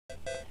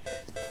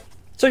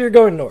So you're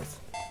going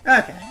north.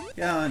 Okay,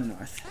 going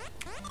north.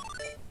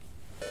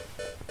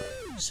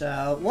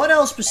 So, what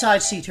else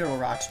besides Sea Turtle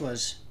Rocks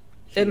was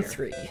here?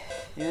 N3.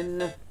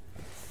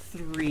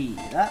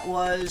 N3. That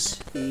was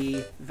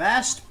the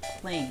vast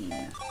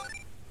plain.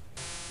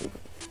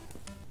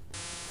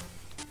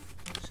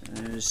 So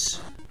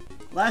there's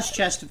last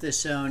chest of this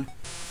zone.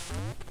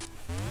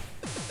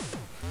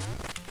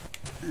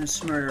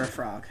 Let's murder a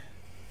frog.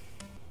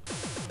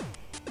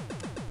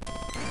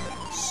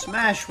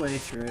 Smash way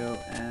through,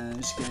 and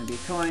there's gonna be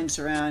coins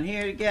around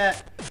here to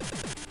get.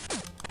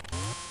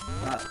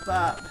 Bop,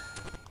 bop.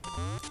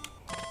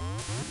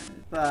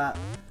 Bop.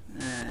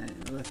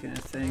 And looking at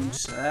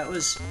things. So that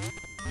was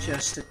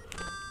just a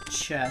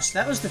chest.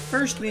 That was the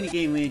first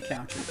minigame we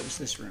encountered, was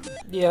this room.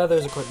 Yeah,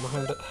 there's a coin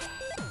behind it.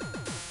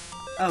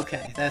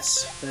 Okay,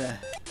 that's the...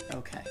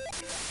 Okay.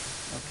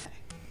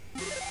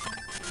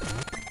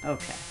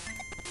 Okay.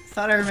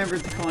 Thought I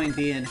remembered the coin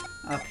being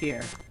up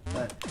here,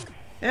 but...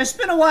 It's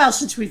been a while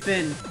since we've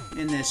been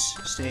in this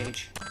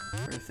stage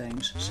for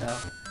things, so...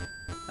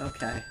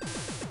 Okay.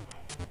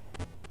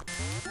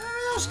 Where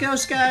are those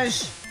ghost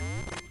guys?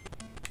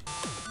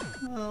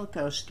 Little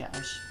ghost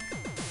guys.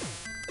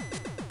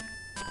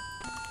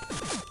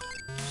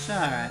 So,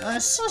 alright,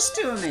 let's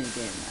do a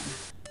minigame then.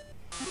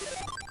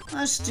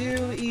 Let's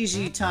do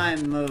easy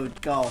time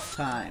mode golf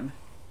time.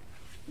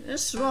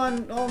 This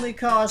one only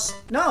costs...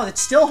 No, it's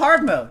still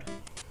hard mode.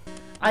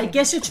 I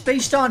guess it's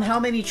based on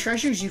how many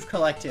treasures you've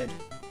collected.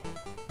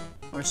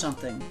 Or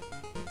something.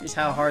 Is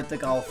how hard the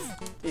golf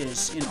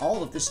is in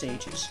all of the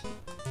stages.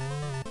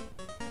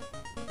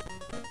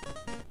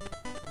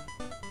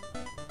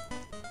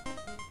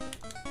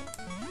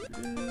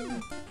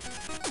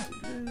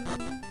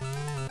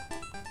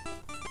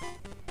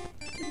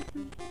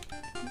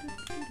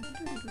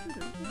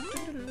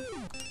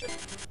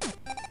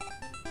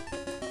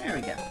 There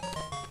we go.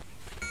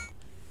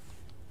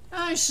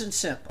 Nice and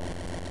simple.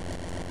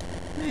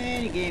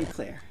 And game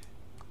clear.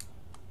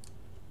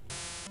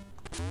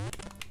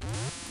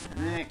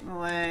 Make my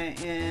way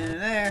in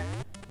there.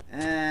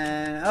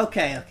 And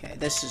okay,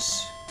 this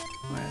is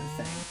one of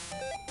the thing.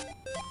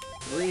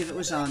 I believe it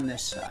was on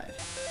this side.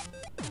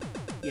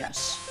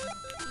 Yes.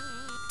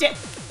 Dip!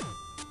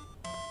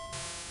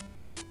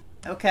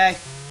 Okay.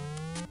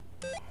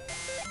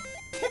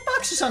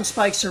 Hitboxes on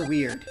spikes are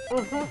weird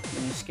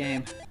in this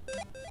game.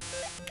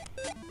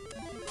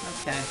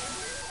 Okay.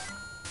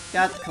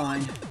 Got the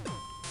coin. So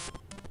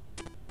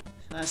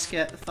let's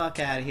get the fuck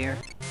out of here.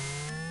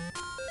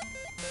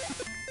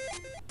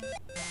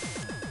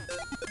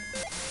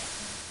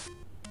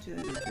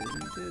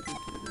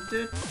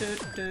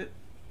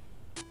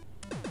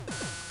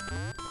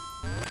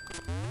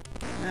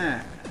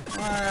 Alright,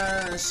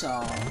 what's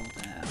all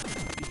down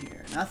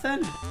here?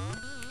 Nothing?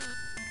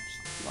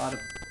 Just a lot of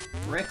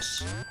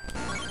bricks.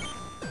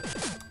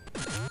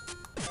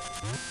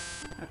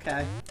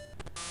 Okay.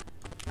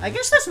 I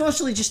guess that's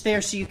mostly just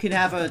there so you can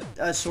have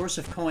a source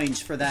of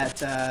coins for that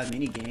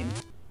minigame.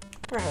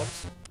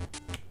 Perhaps.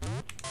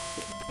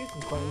 You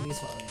can coin these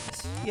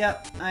volumes.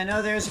 Yep, I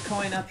know there's a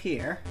coin up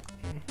here.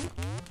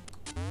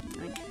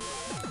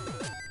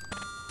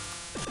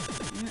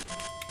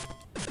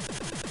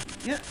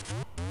 Yep.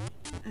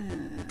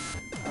 And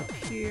up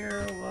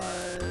here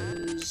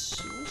was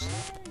there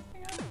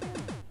anything up there?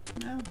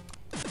 No.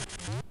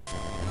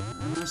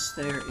 Unless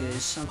there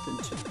is something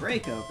to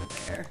break over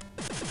there.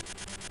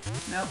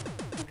 Nope.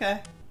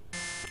 Okay.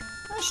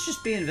 Let's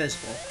just be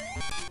invisible.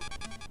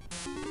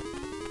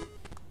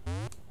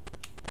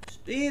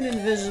 Just being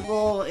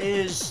invisible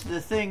is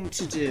the thing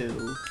to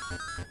do.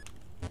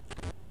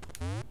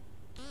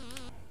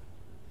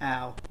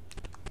 Ow.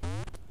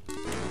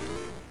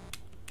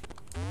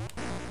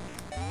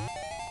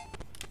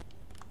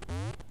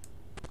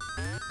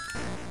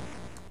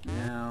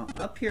 Now,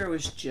 up here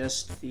was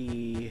just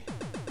the...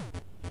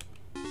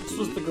 This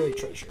was the great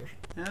treasure.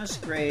 That was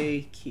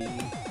gray key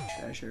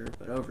treasure,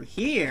 but over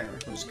here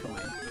was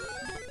coin.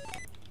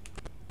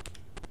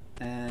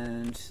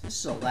 And this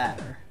is a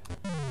ladder.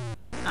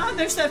 Ah,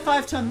 there's that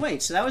 5-ton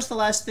weight, so that was the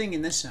last thing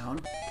in this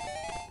zone.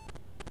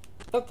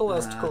 Not the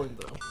last coin,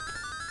 though.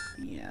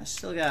 Yeah,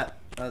 still got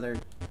other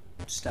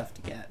stuff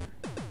to get.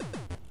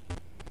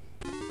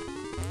 So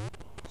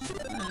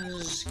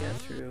let's get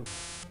through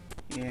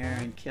here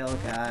and kill a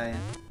guy and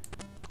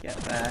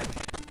get back.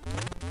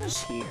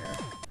 What's here?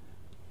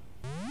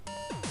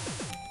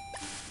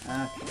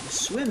 Okay,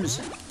 swim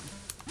zone.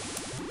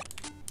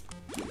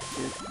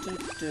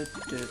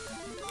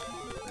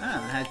 Oh,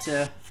 I had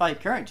to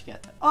fight current to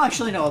get that. Oh,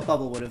 actually, no, a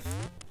bubble would have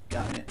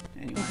gotten it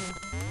anyway.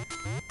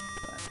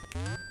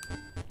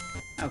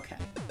 But, okay.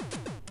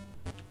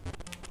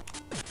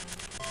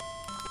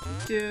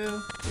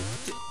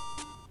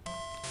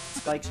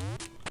 Spikes.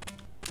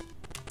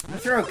 I'm gonna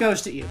throw a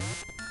ghost at you.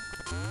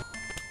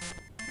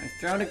 I've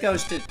thrown a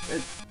ghost at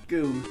a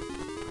goon.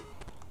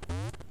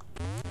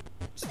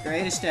 It's the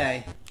greatest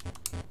day.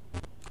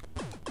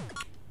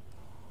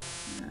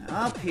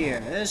 Up here.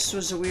 This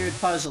was a weird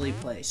puzzly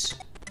place.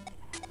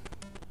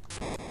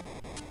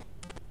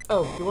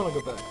 Oh, you want to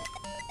go back?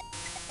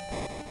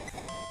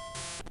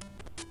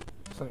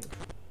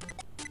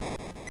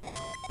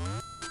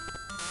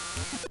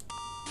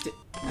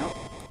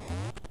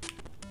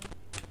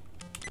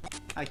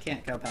 I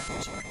can't go back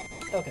this way.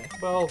 Okay,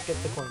 well, get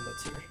the coin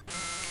that's here.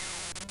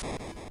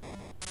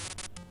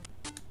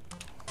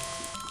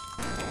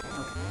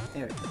 Okay,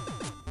 there we go.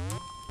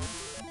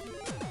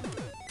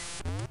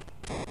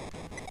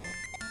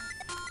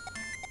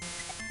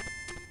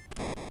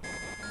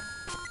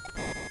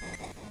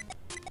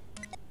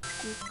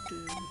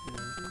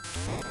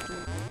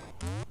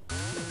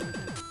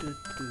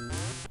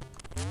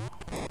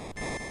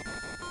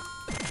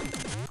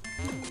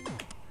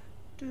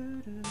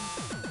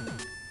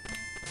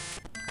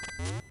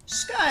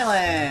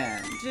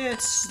 Skyland!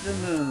 It's the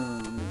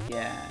moon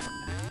again.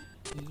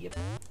 Yep.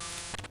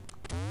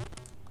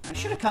 I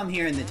should have come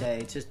here in the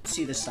day to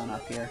see the sun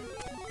up here.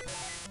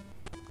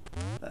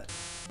 But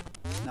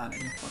it's not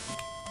important.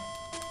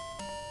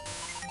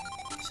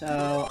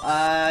 So,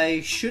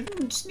 I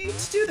shouldn't need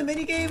to do the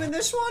minigame in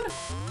this one?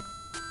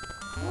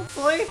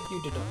 Hopefully.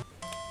 You did not.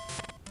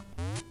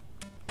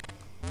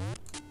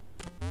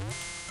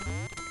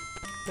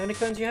 How many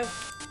coins you have?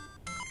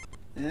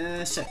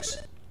 6.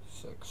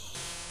 6.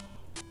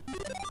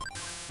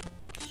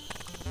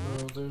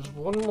 So there's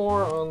one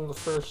more on the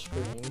first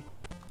screen.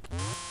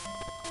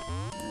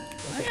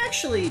 Let me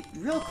actually,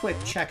 real quick,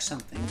 check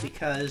something,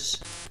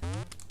 because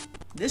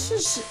this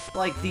is,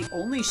 like, the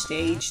only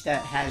stage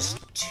that has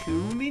 2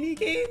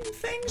 minigame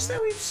things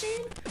that we've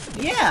seen?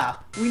 Yeah!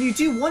 When you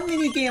do one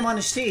minigame on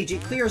a stage,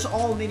 it clears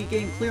all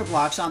minigame clear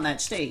blocks on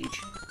that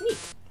stage. Neat.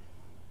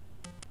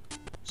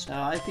 So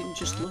I can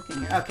just look in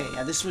here. Okay,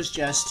 yeah, this was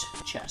just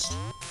chest.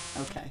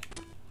 Okay.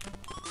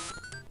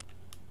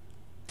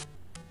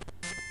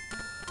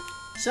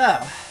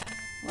 So,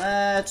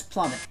 let's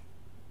plummet.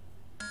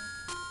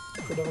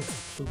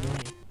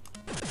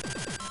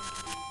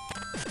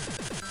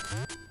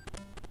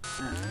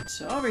 Alright,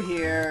 so over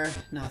here,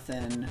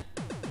 nothing.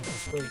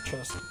 That's very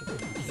chest.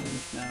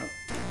 No.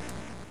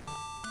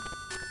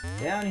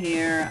 Down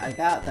here, I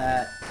got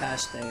that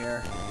past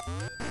there.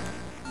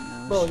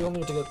 Well, you'll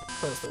need to get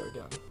past there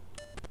again.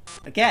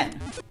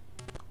 Again?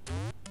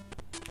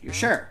 You're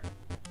sure?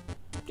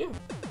 Yeah.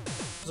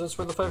 'Cause that's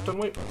where the 5-ton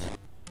weight was.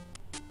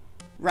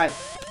 Right.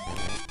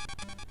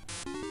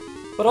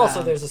 But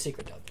also, there's a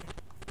secret down there.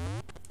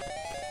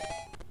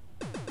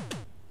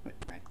 Wait,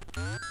 right.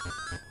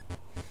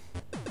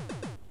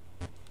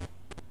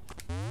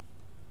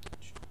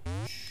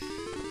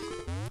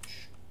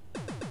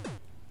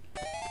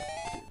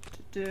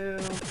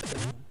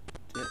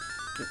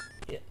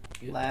 Yeah.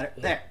 Ladder.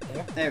 There.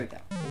 There we go.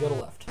 You go to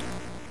left.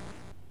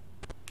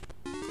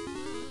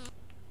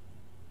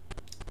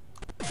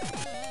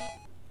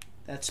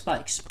 That's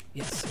spikes.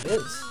 Yes, it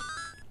is.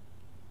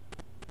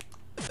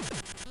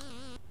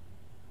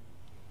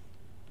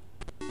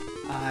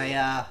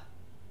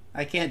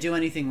 I can't do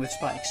anything with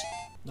spikes.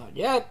 Not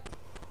yet.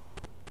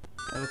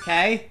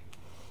 Okay.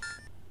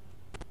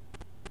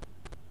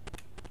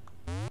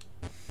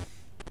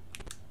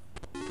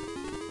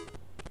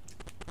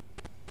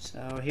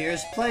 So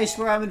here's a place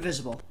where I'm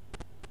invisible.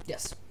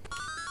 Yes.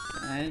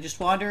 And just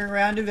wandering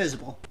around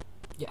invisible.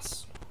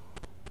 Yes.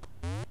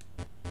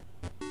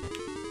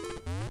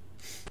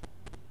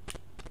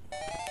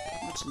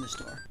 What's in this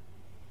door?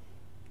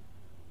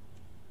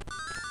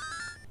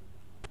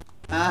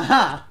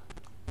 Aha!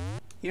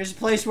 Here's a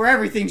place where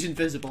everything's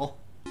invisible.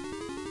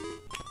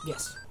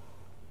 Yes.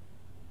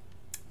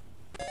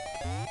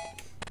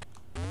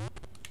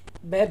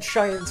 Mad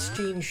Science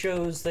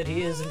shows that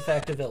he is, in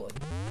fact, a villain.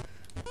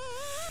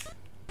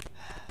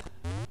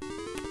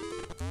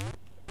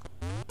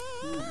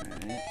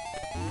 Alright.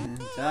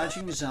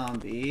 Dodging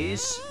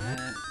zombies.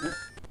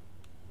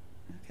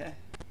 Okay.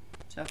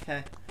 It's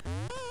okay.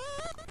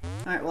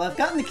 Alright, well, I've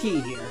gotten the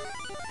key here.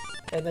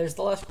 And there's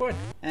the last coin.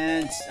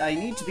 And I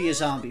need to be a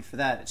zombie for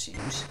that, it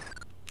seems.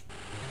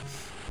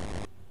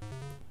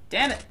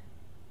 Damn it!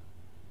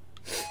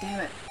 Damn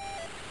it.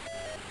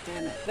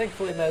 Damn it.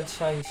 Thankfully, Mad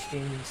Science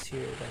is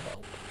here to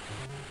help.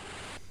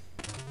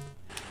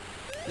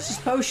 This is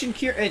potion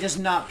cure. It does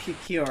not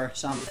cure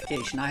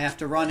zombification. I have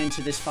to run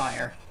into this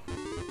fire.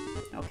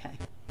 Okay.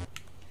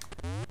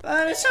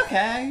 But it's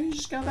okay. You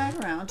just go back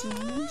around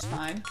and it's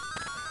fine.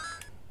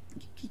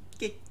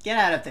 Get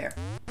out of there.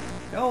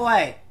 Go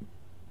away.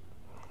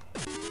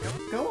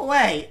 Go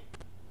away.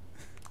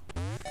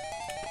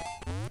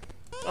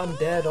 I'm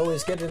dead,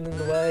 always getting in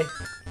the way.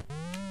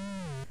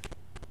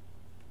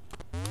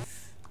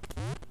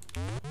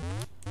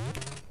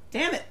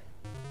 Damn it.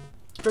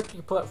 Tricky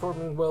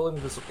platforming while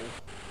invisible.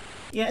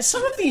 Yeah,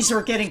 some of these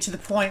are getting to the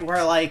point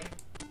where, like,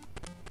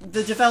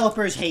 the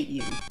developers hate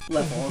you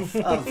level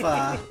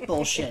of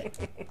bullshit.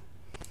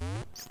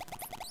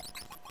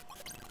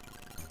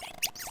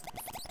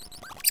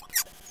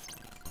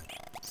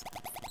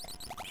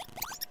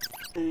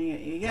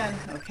 Again,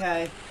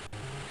 okay.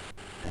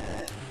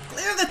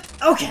 Clear the...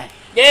 Okay.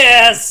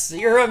 Yes!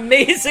 You're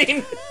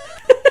amazing!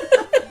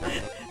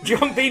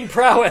 Jumping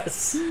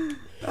prowess!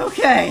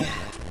 Okay.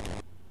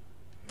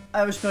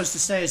 I was supposed to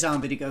stay a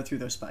zombie to go through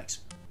those spikes.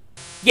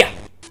 Yeah.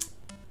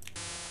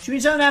 Which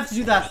means I don't have to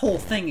do that whole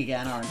thing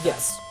again, aren't I?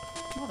 Yes.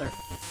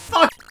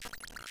 Motherfuck!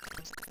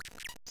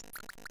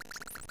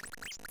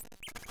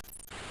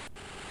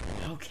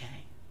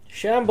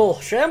 Shamble!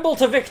 Shamble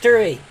to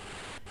victory!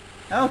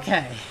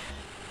 Okay.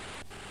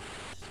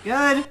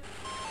 Good.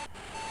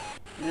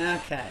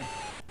 Okay.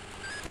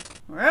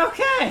 We're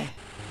okay.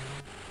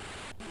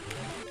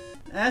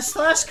 That's the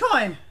last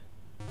coin.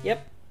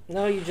 Yep.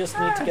 Now you just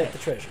need to get the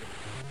treasure.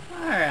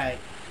 Alright.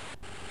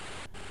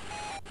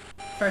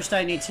 First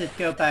I need to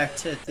go back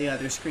to the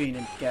other screen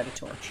and get a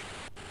torch.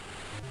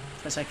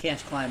 Because I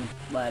can't climb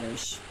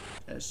ladders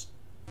as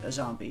a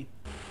zombie.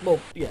 Well,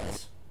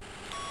 yes.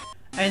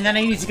 And then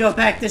I need to go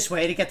back this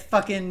way to get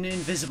fucking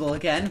invisible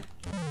again.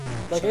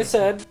 Like I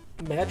said,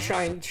 Mad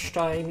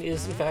Scheinstein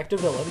is in fact a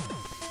villain.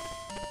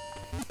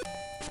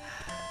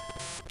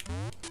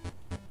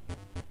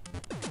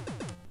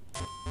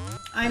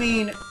 I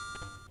mean,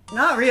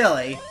 not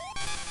really.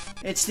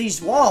 It's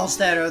these walls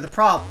that are the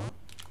problem.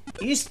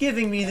 He's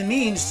giving me the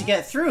means to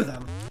get through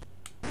them.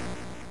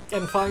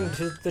 And find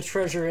the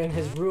treasure in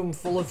his room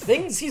full of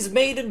things he's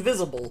made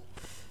invisible.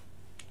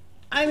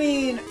 I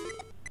mean...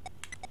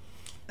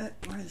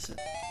 where is it?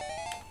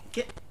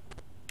 Get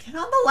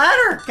on the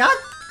ladder! God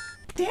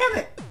damn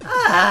it!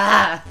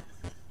 Ah!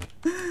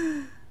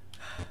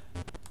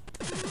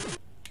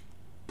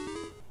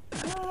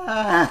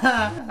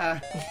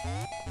 Ah!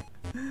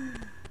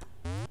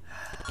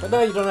 But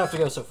now you don't have to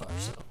go so far,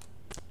 so...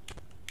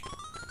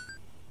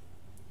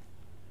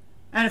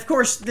 And of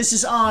course, this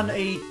is on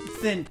a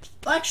thin...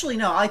 Actually,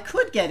 no, I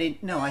could get in...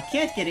 No, I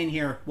can't get in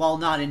here while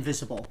not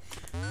invisible.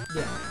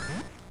 Yeah.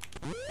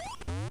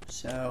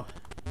 So...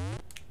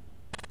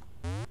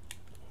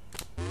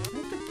 I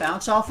have to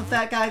bounce off of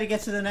that guy to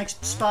get to the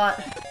next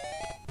spot.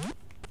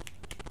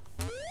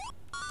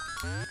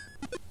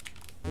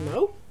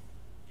 No?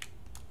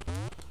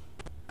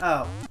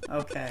 Oh,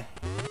 okay.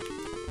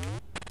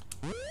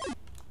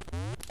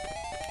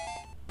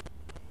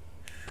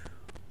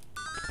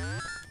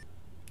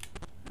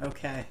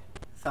 Okay.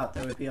 Thought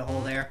there would be a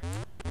hole there.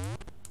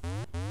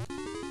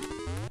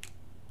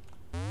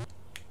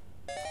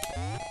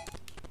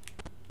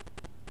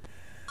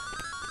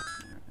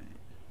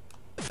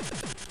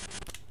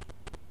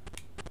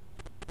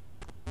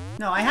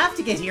 No, I have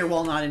to get here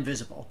while not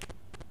invisible.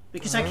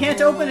 Because I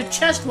can't open a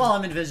chest while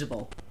I'm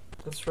invisible.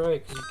 That's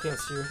right, because you can't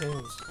see your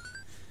hands.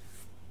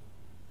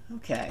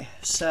 Okay,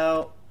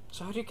 so...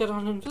 So how do you get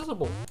on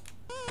invisible?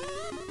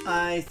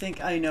 I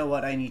think I know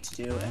what I need to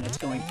do, and it's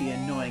going to be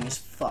annoying as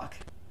fuck.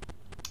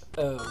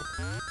 Oh.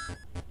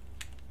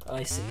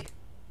 I see.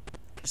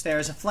 Because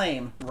there's a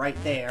flame right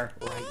there.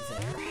 Right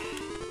there.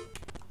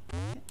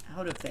 Get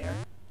out of there.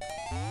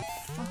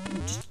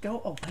 Fucking just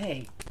go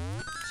away.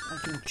 So I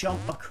can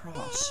jump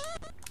across.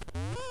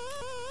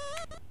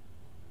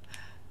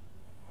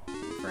 Wait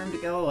for him to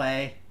go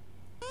away.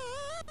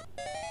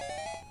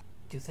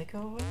 Do they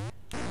go away?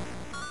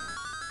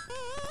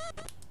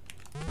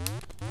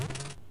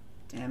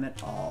 Damn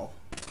it all.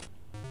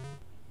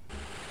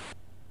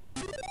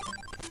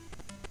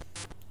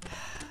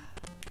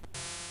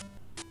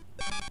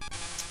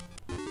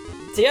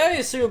 See, I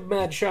assume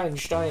Mad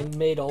Scheinstein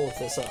made all of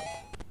this up.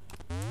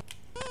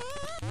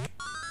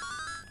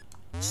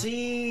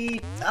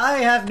 See, I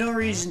have no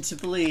reason to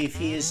believe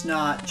he is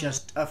not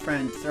just a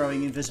friend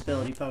throwing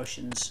invisibility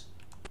potions.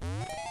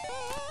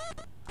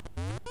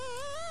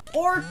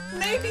 Or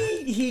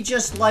maybe he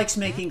just likes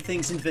making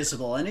things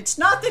invisible, and it's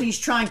not that he's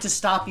trying to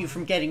stop you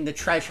from getting the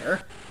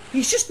treasure.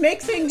 He's just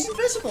make things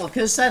invisible,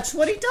 because that's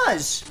what he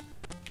does.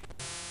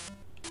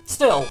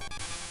 Still,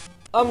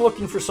 I'm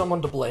looking for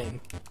someone to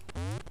blame.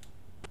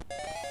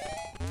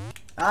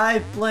 I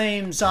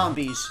blame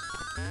zombies.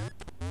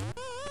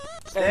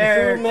 And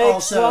They're who makes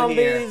also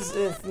zombies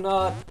here. if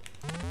not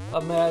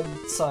a mad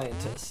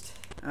scientist?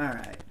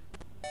 Alright.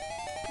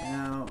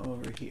 Now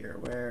over here.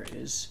 Where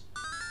is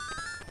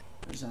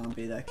a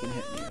zombie that can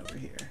hit me over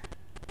here?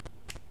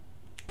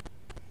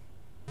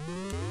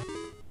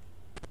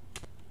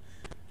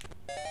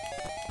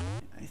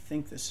 I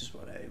think this is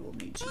what I will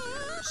need to do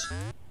is...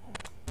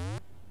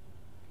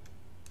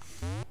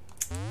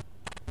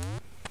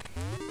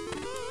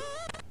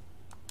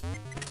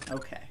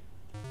 Okay.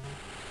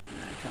 And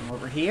I come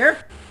over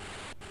here.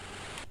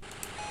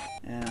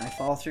 And I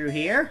fall through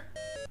here.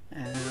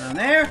 And I'm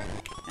there.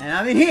 And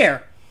I'm in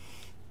here.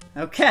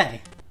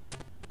 Okay.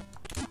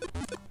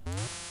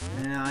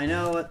 Now I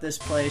know what this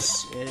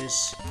place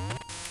is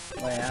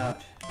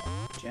layout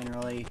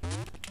generally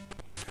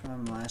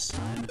from last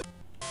time.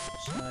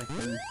 So I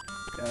can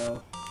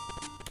go.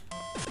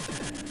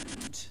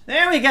 And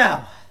there we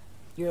go!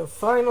 You have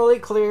finally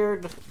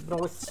cleared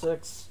North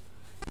 6.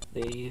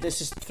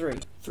 This is 3.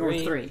 Three.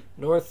 North 3.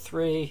 North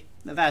 3.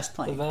 The vast The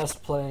plain.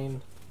 vast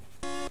plain.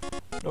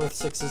 North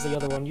 6 is the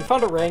other one. You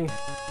found a ring.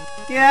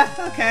 Yeah,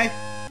 okay.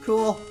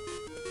 Cool.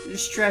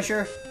 It's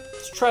treasure.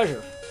 It's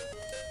treasure.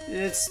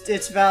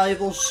 It's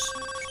valuable.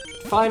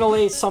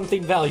 Finally,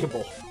 something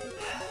valuable.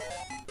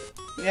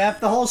 Yeah,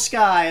 the whole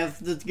sky of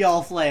the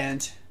Gulf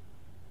land.